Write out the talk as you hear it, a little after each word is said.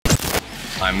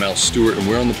I'm Mel Stewart, and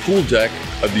we're on the pool deck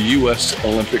of the U.S.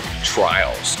 Olympic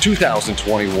Trials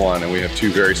 2021, and we have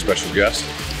two very special guests.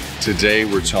 Today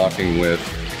we're talking with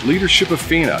leadership of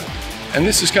FINA, and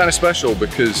this is kind of special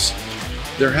because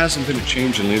there hasn't been a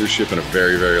change in leadership in a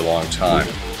very, very long time.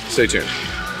 Stay tuned.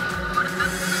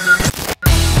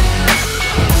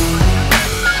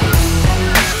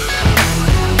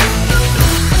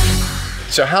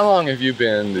 So how long have you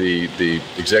been the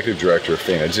executive director of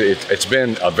FINA? It's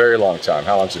been a very long time.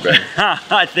 How long's it been?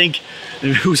 I think,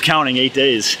 who's counting, 8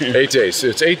 days? 8 days. So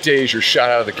it's 8 days, you're shot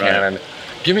out of the cannon.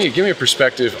 Right. Give me a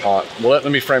perspective on, well, let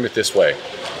me frame it this way.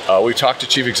 We talk to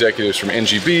chief executives from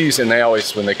NGBs, and they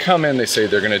always, when they come in, they say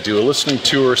they're gonna do a listening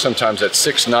tour. Sometimes that's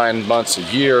 6-9 months, a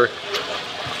year.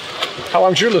 How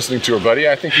long's your listening tour, buddy?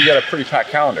 I think you got a pretty packed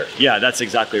calendar. Yeah, that's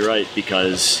exactly right,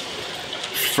 because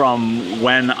from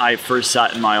when I first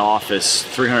sat in my office,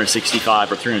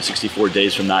 365 or 364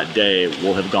 days from that day,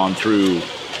 we'll have gone through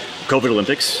COVID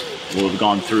Olympics, we'll have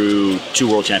gone through 2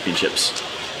 World Championships.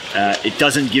 It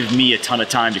doesn't give me a ton of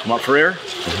time to come up for air.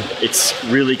 It's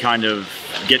really kind of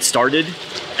get started,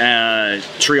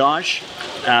 triage,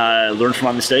 learn from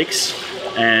my mistakes,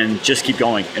 and just keep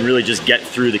going, and really just get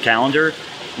through the calendar,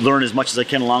 learn as much as I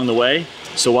can along the way.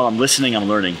 So while I'm listening, I'm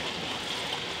learning.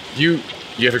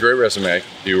 You have a great resume.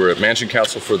 You were managing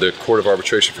counsel for the Court of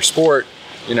Arbitration for Sport.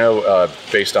 You know,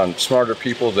 based on smarter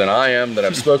people than I am that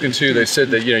I've spoken to, they said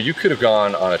that, you know, you could have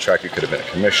gone on a track, you could have been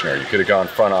a commissioner, you could have gone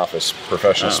front office,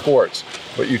 professional sports,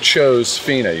 but you chose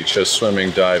FINA, you chose swimming,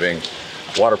 diving,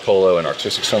 water polo, and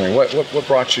artistic swimming. What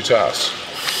brought you to us?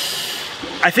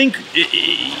 I think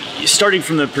starting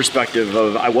from the perspective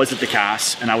of I was at the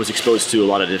CAS and I was exposed to a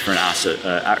lot of different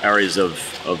areas of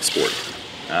sport.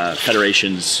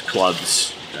 Federations,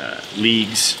 clubs,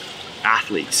 leagues,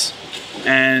 athletes,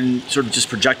 and sort of just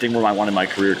projecting where I wanted my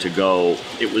career to go.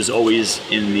 It was always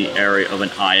in the area of an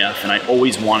IF, and I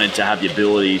always wanted to have the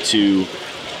ability to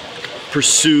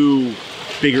pursue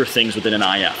bigger things within an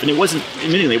IF. And it wasn't,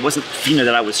 admittedly, it wasn't FINA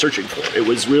that I was searching for. It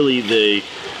was really the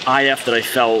IF that I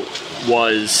felt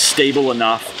was stable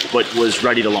enough, but was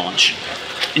ready to launch.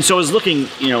 And so I was looking,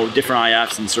 you know, different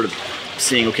IFs and sort of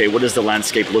seeing, okay, what does the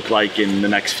landscape look like in the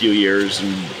next few years,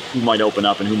 and who might open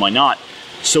up and who might not.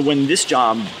 So when this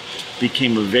job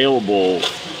became available,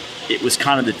 it was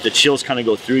kind of the chills kind of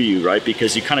go through you, right?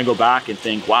 Because you kind of go back and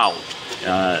think, wow,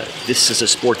 this is a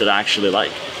sport that I actually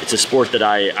like. It's a sport that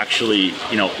I actually,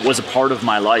 you know, was a part of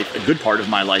my life, a good part of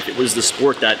my life. It was the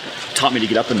sport that taught me to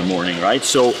get up in the morning, right?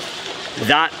 So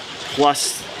that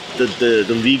plus the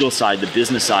legal side, the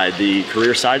business side, the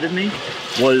career side of me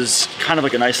was kind of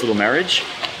like a nice little marriage.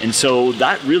 And so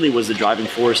that really was the driving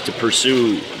force to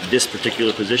pursue this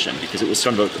particular position, because it was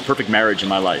sort of a perfect marriage in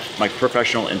my life, my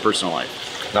professional and personal life.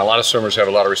 Now, a lot of swimmers have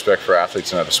a lot of respect for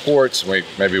athletes in other sports.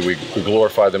 Maybe we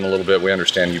glorify them a little bit. We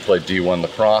understand you played D1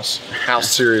 lacrosse. How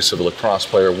serious of a lacrosse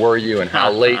player were you, and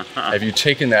how late have you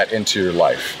taken that into your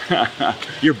life?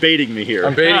 You're baiting me here.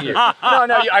 I'm baiting you. No,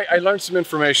 I learned some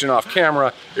information off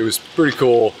camera. It was pretty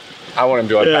cool. I want him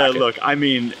to unpack it. Look, I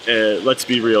mean, let's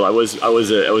be real. I was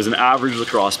an average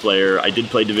lacrosse player. I did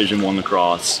play Division I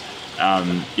lacrosse.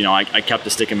 You know, I kept the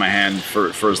stick in my hand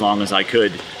for as long as I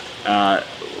could.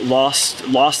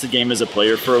 Lost the game as a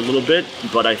player for a little bit,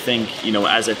 but I think, you know,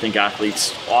 as I think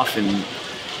athletes often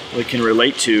can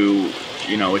relate to,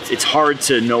 you know, it's hard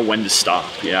to know when to stop.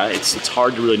 Yeah, it's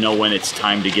hard to really know when it's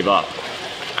time to give up.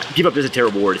 Give up is a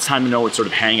terrible word. It's time to know it's sort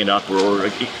of hang it up, or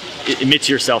admit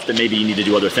to yourself that maybe you need to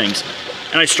do other things.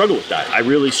 And I struggled with that. I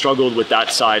really struggled with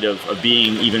that side of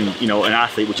being even, you know, an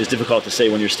athlete, which is difficult to say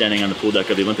when you're standing on the pool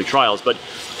deck of the Olympic trials. But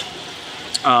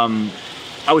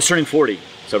I was turning 40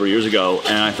 several years ago,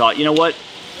 and I thought, you know what,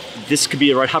 this could be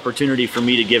the right opportunity for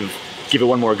me to give it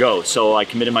one more go. So I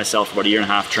committed myself for about 1.5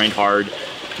 years, trained hard,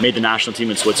 made the national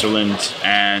team in Switzerland,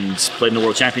 and played in the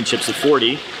World Championships at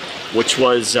 40, which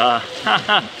was,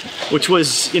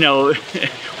 you know,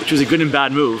 which was a good and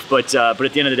bad move. But at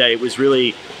the end of the day, it was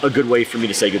really a good way for me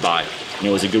to say goodbye. You know,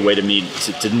 it was a good way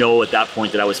to know at that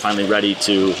point that I was finally ready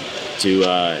to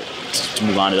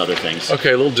move on to other things.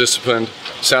 Okay, a little disciplined.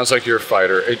 Sounds like you're a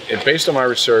fighter. Based on my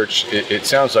research, it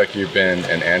sounds like you've been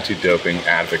an anti-doping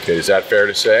advocate. Is that fair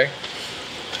to say?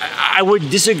 I would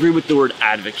disagree with the word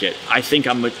advocate. I think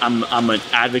I'm an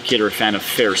advocate or a fan of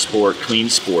fair sport, clean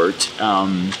sport.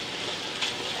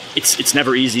 It's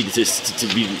never easy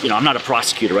to be, you know, I'm not a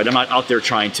prosecutor, right? I'm not out there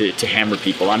trying to hammer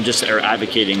people. I'm just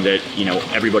advocating that, you know,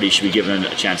 everybody should be given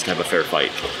a chance to have a fair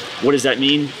fight. What does that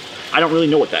mean? I don't really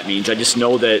know what that means. I just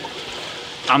know that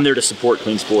I'm there to support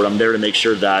clean sport. I'm there to make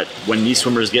sure that when these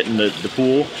swimmers get in the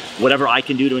pool, whatever I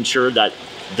can do to ensure that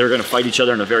they're going to fight each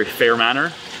other in a very fair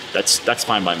manner, That's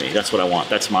fine by me. That's what I want.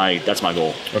 That's my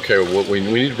goal. Okay, well, we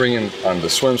need to bring in on the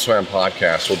Swim Swam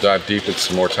podcast. We'll dive deep into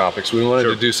some more topics. We wanted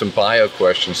to do some bio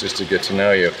questions just to get to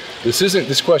know you.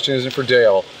 This question isn't for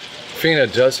Dale. FINA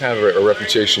does have a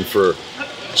reputation for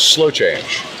slow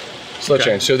change.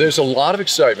 Change. So there's a lot of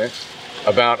excitement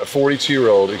about a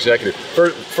 42-year-old executive.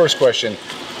 First question,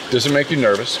 does it make you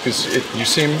nervous? Because you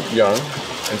seem young.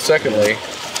 And secondly,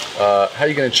 how are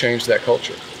you going to change that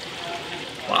culture?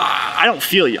 I don't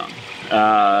feel young.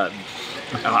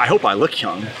 I hope I look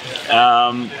young.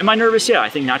 Am I nervous? Yeah, I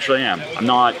think naturally I am. I'm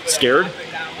not scared.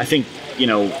 I think,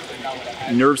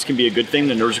 nerves can be a good thing.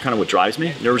 The nerves are kind of what drives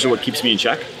me. Nerves are what keeps me in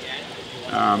check.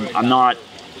 I'm not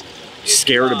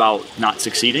scared about not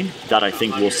succeeding. That I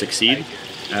think will succeed.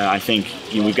 I think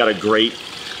we've got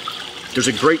there's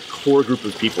a great core group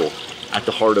of people at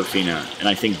the heart of FINA, and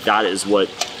I think that is what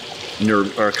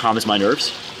calms my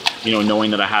nerves. Knowing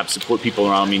that I have support people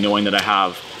around me, knowing that I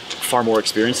have far more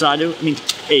experience than I do. I mean,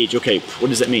 age, okay, what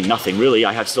does that mean? Nothing really.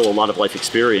 I have still a lot of life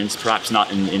experience, perhaps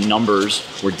not in numbers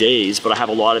or days, but I have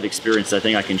a lot of experience that I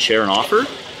think I can share and offer.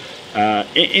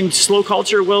 In slow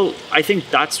culture, well, I think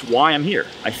that's why I'm here.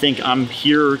 I think I'm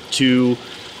here to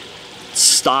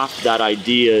stop that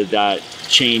idea that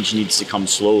change needs to come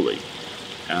slowly.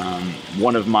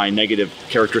 One of my negative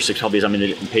characteristics probably is I'm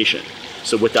impatient.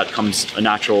 So with that comes a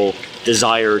natural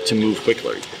desire to move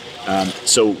quickly.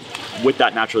 So with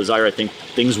that natural desire, I think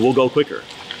things will go quicker.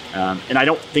 And I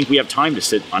don't think we have time to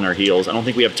sit on our heels. I don't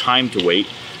think we have time to wait.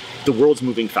 The world's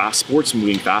moving fast, sports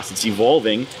moving fast, it's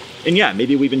evolving. And yeah,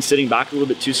 maybe we've been sitting back a little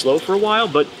bit too slow for a while,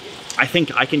 but I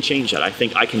think I can change that. I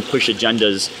think I can push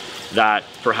agendas that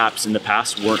perhaps in the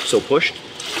past weren't so pushed.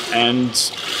 And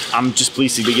I'm just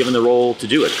pleased to be given the role to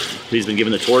do it. Pleased to be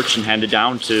given the torch and handed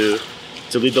down to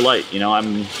lead the light.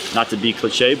 I'm not to be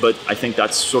cliche, but I think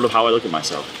that's sort of how I look at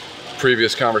myself.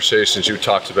 Previous conversations you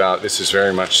talked about, this is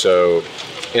very much so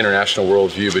international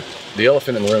worldview, but the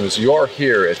elephant in the room is you are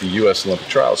here at the U.S. Olympic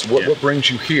Trials. What brings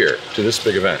you here to this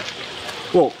big event?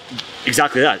 Well,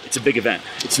 exactly that. It's a big event.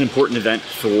 It's an important event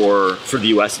for the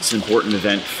U.S. It's an important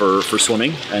event for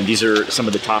swimming. And these are some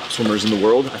of the top swimmers in the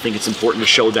world. I think it's important to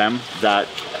show them that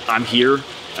I'm here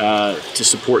to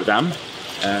support them.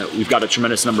 We've got a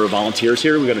tremendous number of volunteers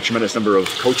here. We've got a tremendous number of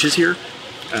coaches here.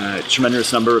 A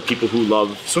tremendous number of people who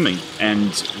love swimming.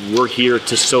 And we're here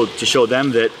to show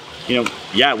them that,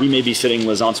 yeah, we may be sitting in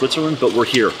Lausanne, Switzerland, but we're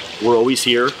here. We're always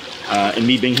here. And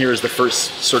me being here is the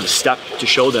first sort of step to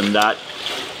show them that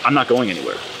I'm not going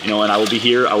anywhere, and I will be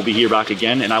here back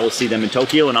again, and I will see them in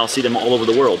Tokyo, and I'll see them all over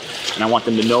the world. And I want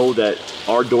them to know that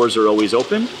our doors are always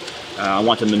open. I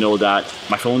want them to know that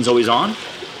my phone's always on.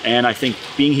 And I think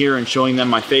being here and showing them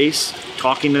my face,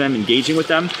 talking to them, engaging with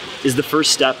them is the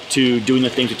first step to doing the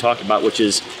thing to talk about, which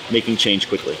is making change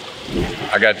quickly.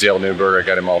 I got Dale Newberg, I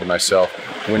got him all to myself.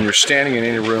 When you're standing in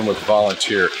any room with a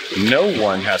volunteer, no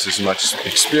one has as much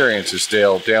experience as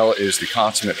Dale. Dale is the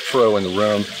consummate pro in the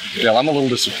room. Dale, I'm a little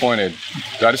disappointed.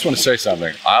 I just want to say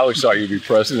something. I always thought you'd be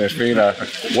president of FINA.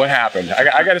 What happened?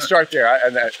 I got to start there.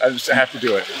 I just have to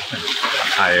do it.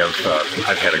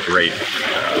 I've had a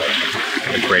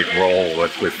great role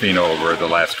with FINA over the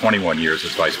last 21 years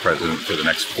as vice president. For the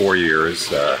next 4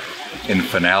 years, in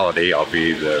finality, I'll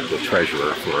be the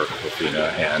treasurer for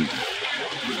FINA. And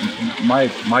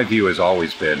my view has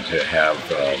always been to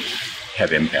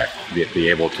have impact, be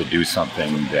able to do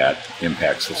something that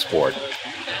impacts the sport.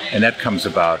 And that comes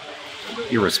about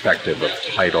irrespective of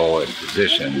title and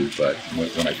position, but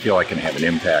when I feel I can have an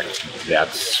impact,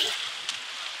 that's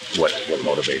what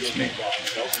motivates me.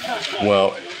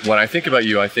 Well, when I think about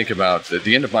you, I think about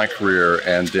the end of my career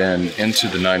and then into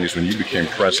the 90s when you became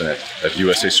president of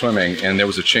USA Swimming, and there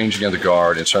was a changing of the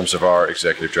guard in terms of our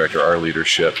executive director, our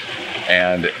leadership.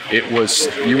 And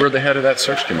you were the head of that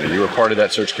search committee. You were part of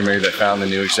that search committee that found the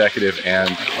new executive, and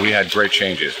we had great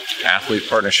changes. Athlete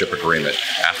partnership agreement,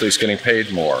 athletes getting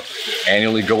paid more,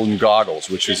 annually golden goggles,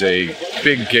 which is a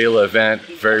big gala event,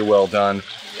 very well done,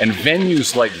 and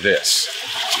venues like this.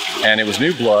 And it was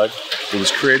new blood, it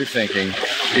was creative thinking.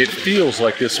 It feels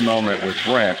like this moment with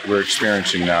Brent, we're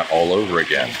experiencing that all over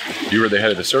again. You were the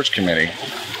head of the search committee.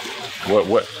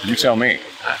 What you tell me?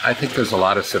 I think there's a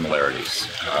lot of similarities.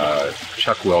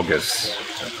 Chuck Wilgus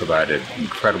provided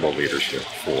incredible leadership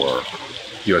for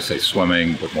USA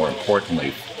Swimming, but more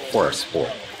importantly, for our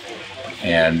sport.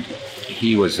 And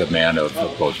he was a man of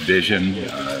both vision,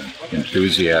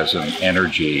 enthusiasm,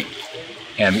 energy,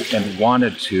 and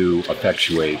wanted to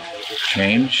effectuate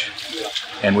change,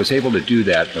 and was able to do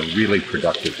that in a really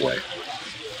productive way.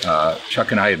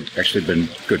 Chuck and I had actually been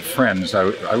good friends.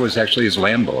 I was actually his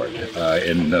landlord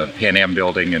in the Pan Am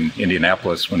building in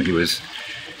Indianapolis when he was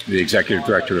the executive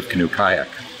director of Canoe Kayak.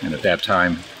 And at that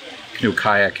time, Canoe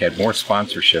Kayak had more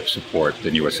sponsorship support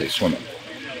than USA Swimming.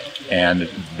 And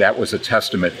that was a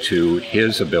testament to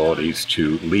his abilities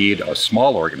to lead a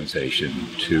small organization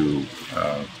to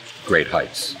great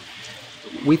heights.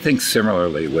 We think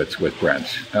similarly with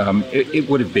Brent. It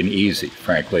would have been easy,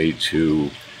 frankly, to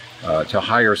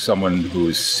hire someone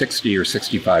who's 60 or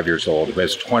 65 years old, who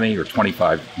has 20 or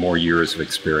 25 more years of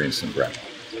experience than Brent.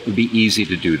 It would be easy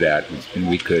to do that, and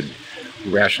we could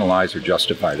rationalize or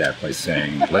justify that by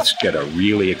saying, let's get a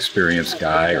really experienced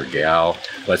guy or gal.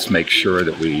 Let's make sure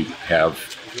that we have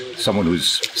someone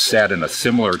who's sat in a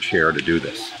similar chair to do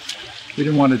this. We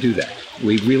didn't want to do that.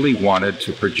 We really wanted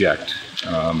to project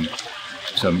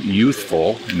some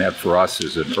youthful, and that for us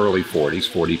is in early 40s,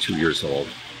 42 years old,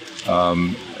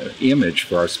 image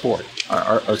for our sport.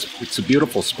 It's a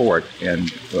beautiful sport, and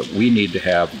we need to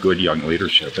have good young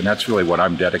leadership, and that's really what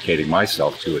I'm dedicating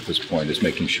myself to at this point, is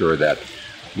making sure that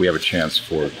we have a chance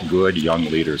for good young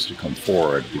leaders to come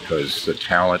forward, because the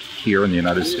talent here in the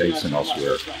United States and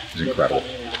elsewhere is incredible.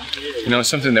 You know, it's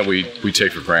something that we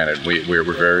take for granted. We're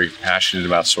very passionate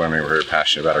about swimming. We're very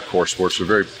passionate about our core sports.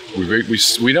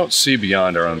 We don't see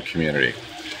beyond our own community,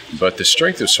 but the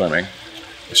strength of swimming,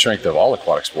 the strength of all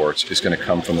aquatic sports, is going to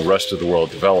come from the rest of the world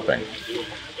developing.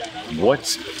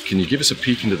 Can you give us a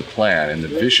peek into the plan and the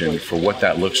vision for what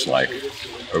that looks like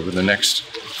over the next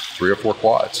 3 or 4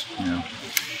 quads? Yeah.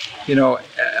 You know,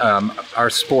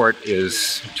 our sport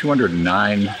is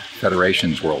 209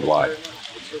 federations worldwide.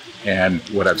 And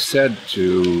what I've said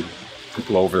to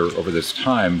people over this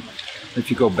time, if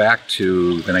you go back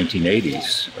to the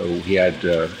 1980s, we had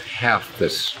half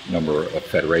this number of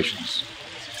federations.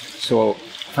 So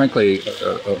frankly,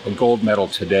 a gold medal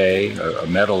today, a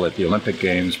medal at the Olympic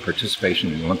Games,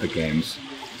 participation in the Olympic Games,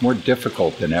 more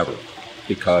difficult than ever,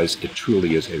 because it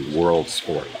truly is a world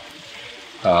sport.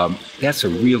 That's a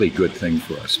really good thing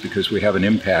for us, because we have an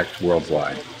impact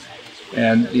worldwide.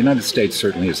 And the United States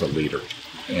certainly is a leader,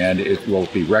 and it will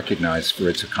be recognized for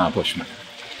its accomplishment.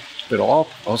 But it'll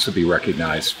also be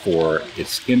recognized for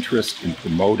its interest in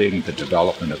promoting the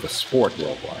development of the sport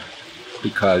worldwide.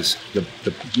 Because the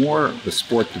more the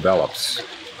sport develops,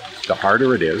 the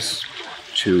harder it is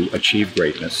to achieve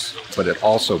greatness, but it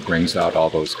also brings out all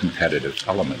those competitive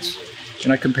elements.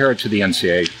 And I compare it to the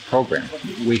NCAA program.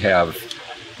 We have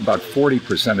about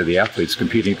 40% of the athletes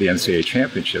competing at the NCAA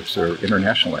championships are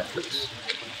international athletes.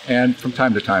 And from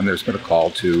time to time, there's been a call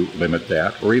to limit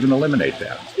that or even eliminate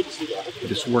that. It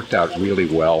has worked out really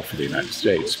well for the United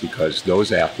States, because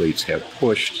those athletes have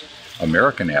pushed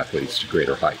American athletes to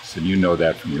greater heights. And you know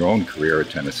that from your own career at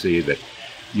Tennessee, that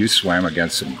you swam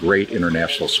against some great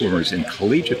international swimmers in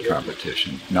collegiate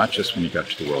competition, not just when you got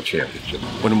to the World Championship.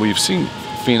 When we've seen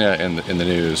FINA in the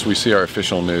news, we see our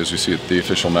official news, we see the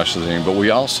official messaging, but we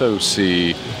also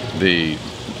see the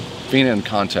FINA in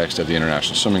context of the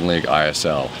International Swimming League,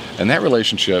 ISL. And that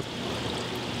relationship's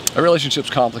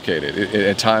complicated.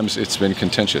 At times it's been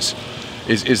contentious.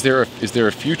 Is there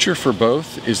a future for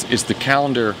both? Is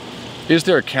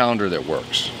there a calendar that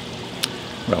works?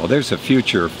 Well, there's a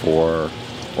future for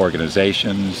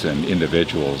organizations and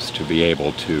individuals to be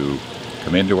able to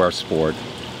come into our sport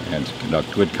and to conduct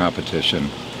good competition,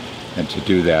 and to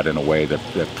do that in a way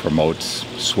that promotes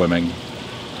swimming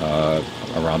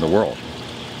around the world.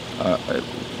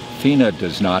 FINA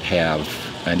does not have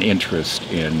an interest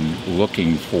in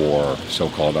looking for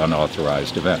so-called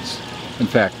unauthorized events. In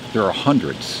fact, there are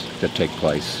hundreds that take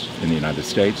place in the United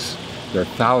States. There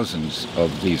are thousands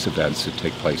of these events that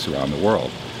take place around the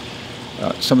world.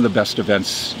 Some of the best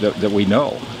events that we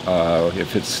know,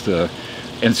 if it's the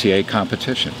NCAA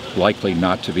competition, likely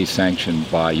not to be sanctioned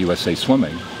by USA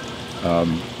Swimming,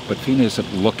 but FINA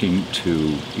isn't looking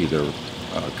to either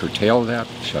curtail that,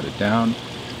 shut it down.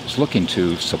 It's looking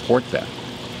to support that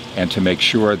and to make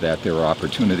sure that there are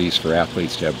opportunities for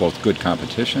athletes to have both good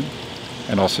competition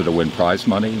and also to win prize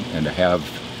money and to have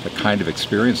the kind of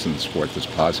experience in the sport that's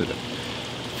positive.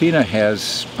 FINA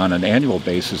has, on an annual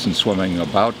basis in swimming,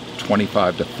 about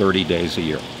 25 to 30 days a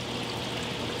year.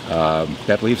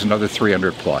 That leaves another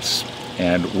 300 plus.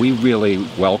 And we really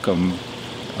welcome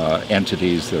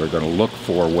entities that are going to look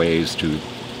for ways to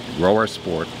grow our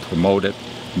sport, promote it,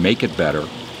 make it better,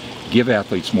 give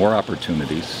athletes more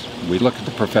opportunities. We look at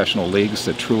the professional leagues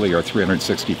that truly are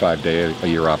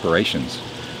 365-day-a-year operations.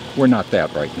 We're not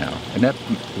that right now. And that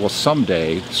will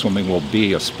someday, swimming will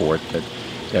be a sport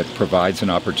that provides an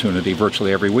opportunity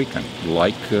virtually every weekend,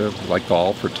 like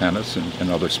golf or tennis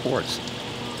and other sports.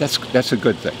 That's a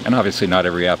good thing. And obviously not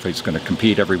every athlete's going to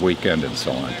compete every weekend and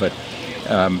so on. But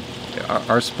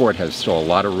our sport has still a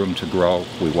lot of room to grow.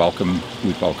 We welcome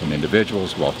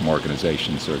individuals, welcome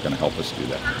organizations that are going to help us do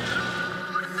that.